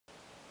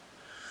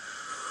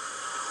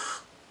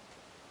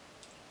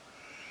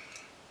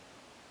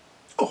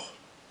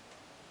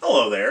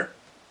Hello there,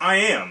 I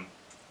am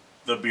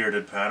the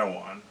Bearded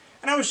Padawan,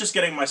 and I was just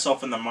getting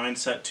myself in the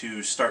mindset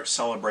to start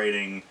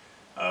celebrating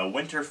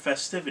winter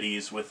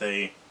festivities with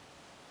a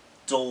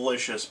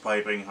delicious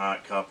piping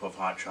hot cup of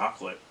hot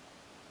chocolate.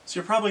 So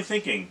you're probably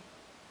thinking,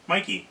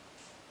 Mikey,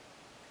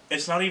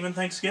 it's not even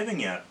Thanksgiving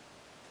yet.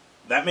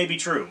 That may be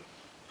true.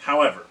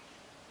 However,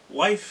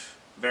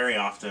 life very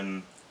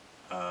often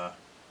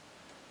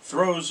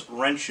throws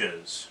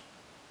wrenches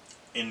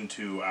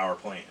into our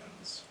plans.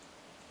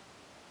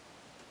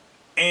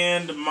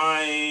 And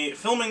my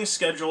filming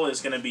schedule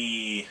is going to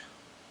be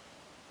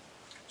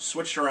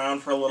switched around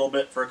for a little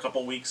bit for a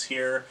couple weeks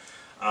here,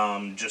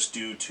 just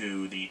due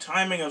to the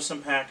timing of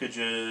some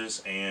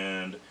packages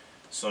and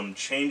some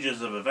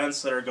changes of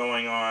events that are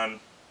going on.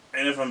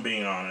 And if I'm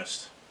being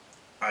honest,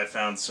 I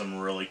found some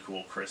really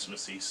cool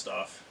Christmassy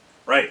stuff.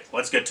 Right,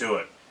 let's get to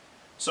it.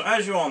 So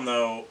as you all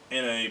know,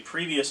 in a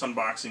previous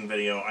unboxing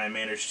video, I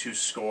managed to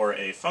score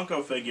a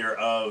Funko figure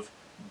of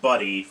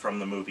Buddy from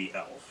the movie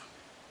Elf.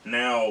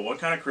 Now, what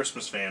kind of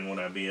Christmas fan would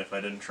I be if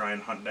I didn't try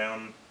and hunt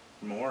down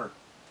more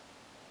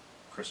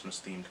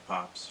Christmas-themed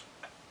pops?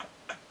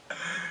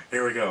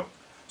 Here we go.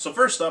 So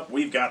first up,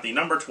 we've got the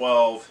number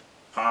 12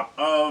 pop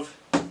of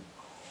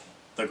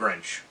the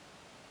Grinch.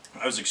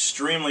 I was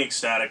extremely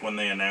ecstatic when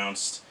they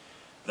announced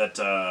that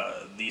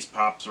these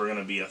pops were going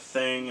to be a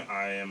thing.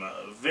 I am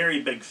a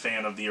very big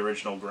fan of the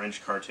original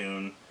Grinch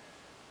cartoon.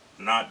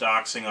 Not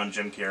doxing on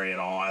Jim Carrey at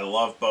all. I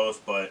love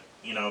both, but,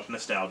 you know,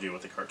 nostalgia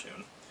with the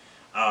cartoon.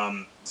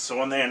 So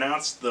when they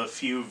announced the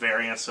few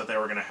variants that they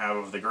were going to have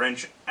of the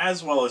Grinch,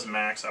 as well as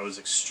Max, I was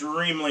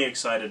extremely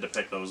excited to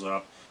pick those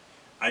up.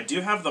 I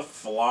do have the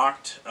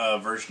flocked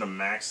version of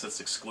Max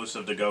that's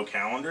exclusive to Go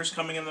calendars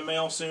coming in the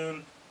mail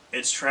soon.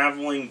 It's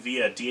traveling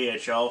via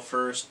DHL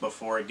first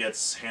before it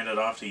gets handed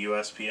off to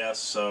USPS,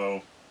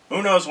 so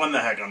who knows when the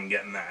heck I'm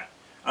getting that.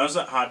 I was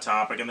at Hot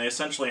Topic, and they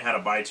essentially had a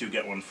buy two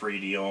get one free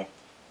deal.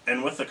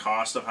 And with the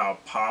cost of how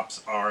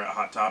pops are at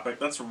Hot Topic,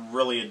 that's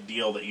really a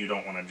deal that you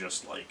don't want to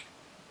just, like,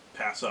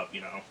 pass up, you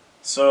know.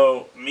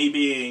 So, me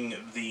being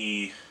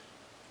the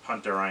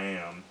hunter I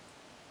am,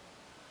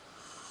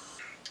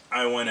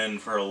 I went in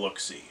for a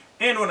look-see.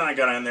 And when I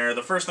got in there,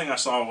 the first thing I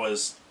saw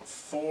was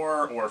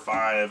 4 or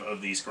 5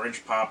 of these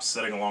Grinch pops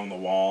sitting along the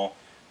wall.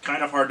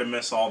 Kind of hard to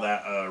miss all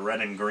that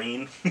red and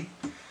green.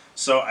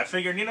 So I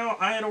figured, you know,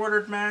 I had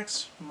ordered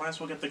Max, might as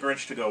well get the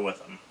Grinch to go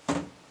with him.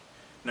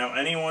 Now,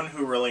 anyone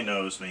who really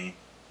knows me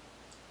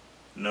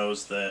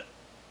knows that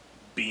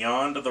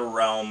beyond the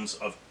realms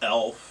of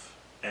Elf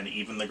and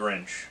even the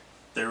Grinch,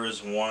 there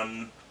is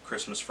one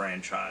Christmas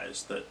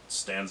franchise that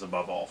stands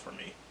above all for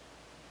me.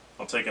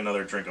 I'll take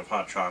another drink of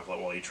hot chocolate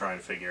while you try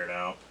and figure it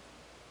out.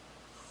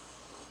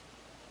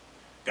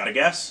 Got a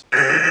guess?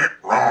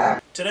 Wrong.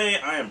 Today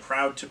I am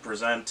proud to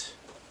present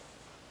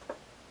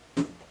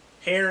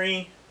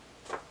Harry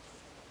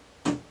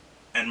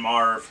and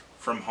Marv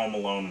from Home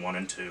Alone 1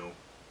 and 2.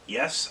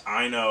 Yes,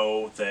 I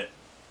know that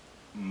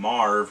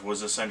Marv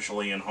was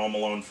essentially in Home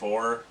Alone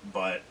 4,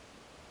 but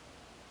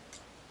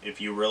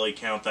if you really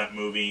count that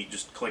movie,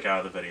 just click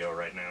out of the video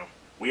right now.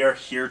 We are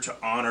here to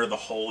honor the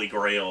holy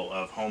grail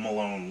of Home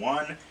Alone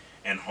 1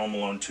 and Home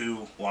Alone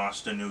 2,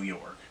 Lost in New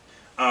York.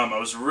 I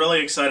was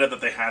really excited that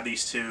they had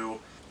these two.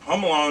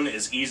 Home Alone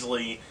is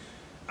easily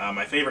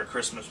my favorite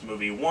Christmas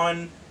movie.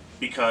 One,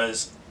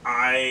 because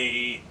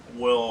I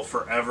will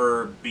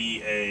forever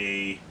be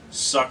a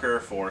sucker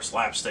for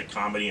slapstick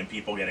comedy and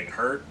people getting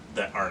hurt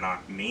that are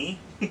not me.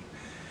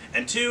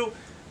 And two,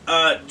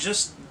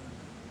 just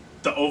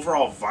the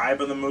overall vibe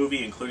of the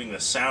movie, including the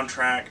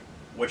soundtrack,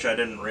 which I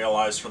didn't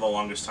realize for the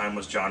longest time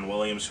was John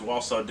Williams, who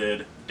also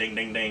did Ding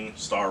Ding Ding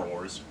Star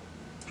Wars.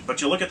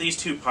 But you look at these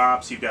two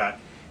pops, you've got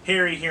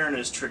Harry here in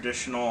his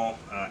traditional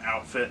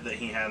outfit that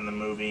he had in the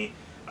movie.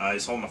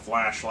 He's holding a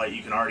flashlight.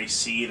 You can already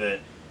see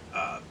that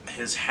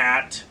his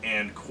hat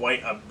and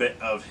quite a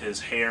bit of his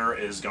hair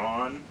is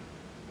gone,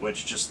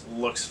 which just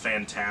looks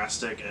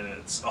fantastic, and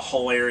it's a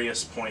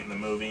hilarious point in the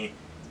movie.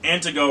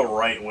 And to go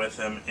right with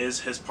him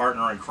is his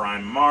partner in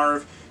crime,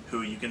 Marv,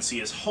 who you can see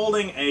is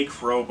holding a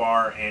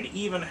crowbar and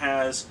even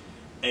has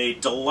a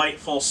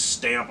delightful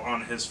stamp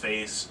on his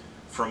face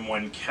from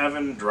when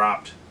Kevin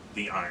dropped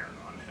the iron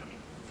on him.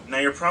 Now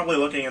you're probably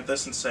looking at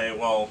this and say,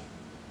 well,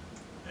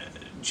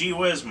 gee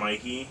whiz,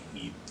 Mikey,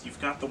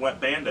 you've got the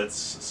wet bandits,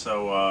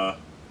 so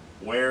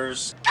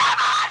where's...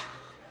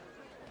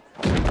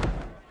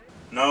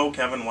 No,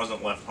 Kevin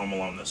wasn't left home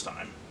alone this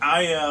time.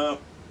 I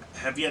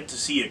have yet to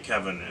see a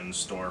Kevin in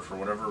store. For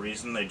whatever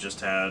reason, they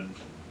just had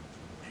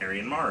Harry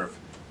and Marv.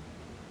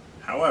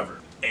 However,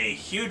 a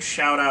huge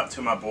shout out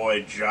to my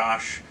boy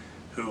Josh,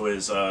 who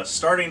is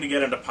starting to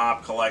get into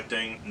pop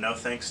collecting. No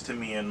thanks to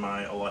me and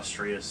my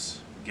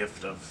illustrious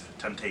gift of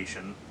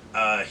temptation.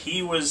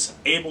 He was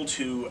able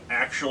to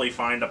actually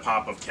find a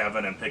pop of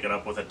Kevin and pick it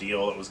up with a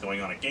deal that was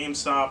going on at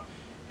GameStop,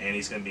 and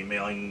he's going to be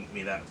mailing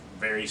me that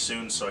very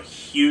soon, so a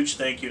huge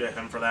thank you to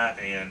him for that,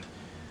 and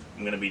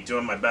I'm going to be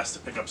doing my best to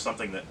pick up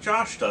something that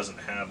Josh doesn't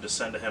have to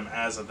send to him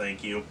as a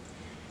thank you.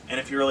 And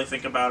if you really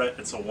think about it,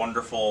 it's a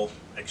wonderful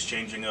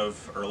exchanging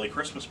of early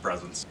Christmas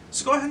presents.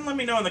 So go ahead and let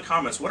me know in the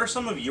comments, what are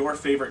some of your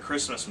favorite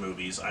Christmas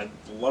movies? I'd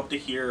love to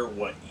hear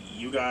what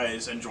you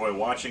guys enjoy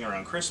watching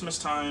around Christmas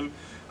time,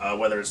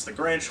 whether it's The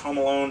Grinch, Home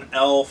Alone,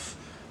 Elf,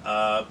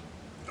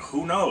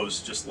 who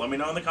knows? Just let me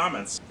know in the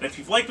comments. And if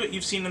you've liked what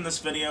you've seen in this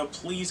video,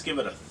 please give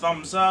it a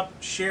thumbs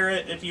up, share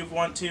it if you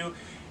want to,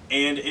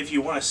 and if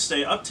you want to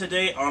stay up to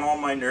date on all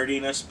my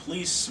nerdiness,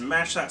 please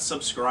smash that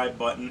subscribe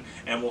button,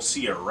 and we'll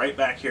see you right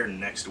back here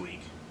next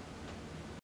week.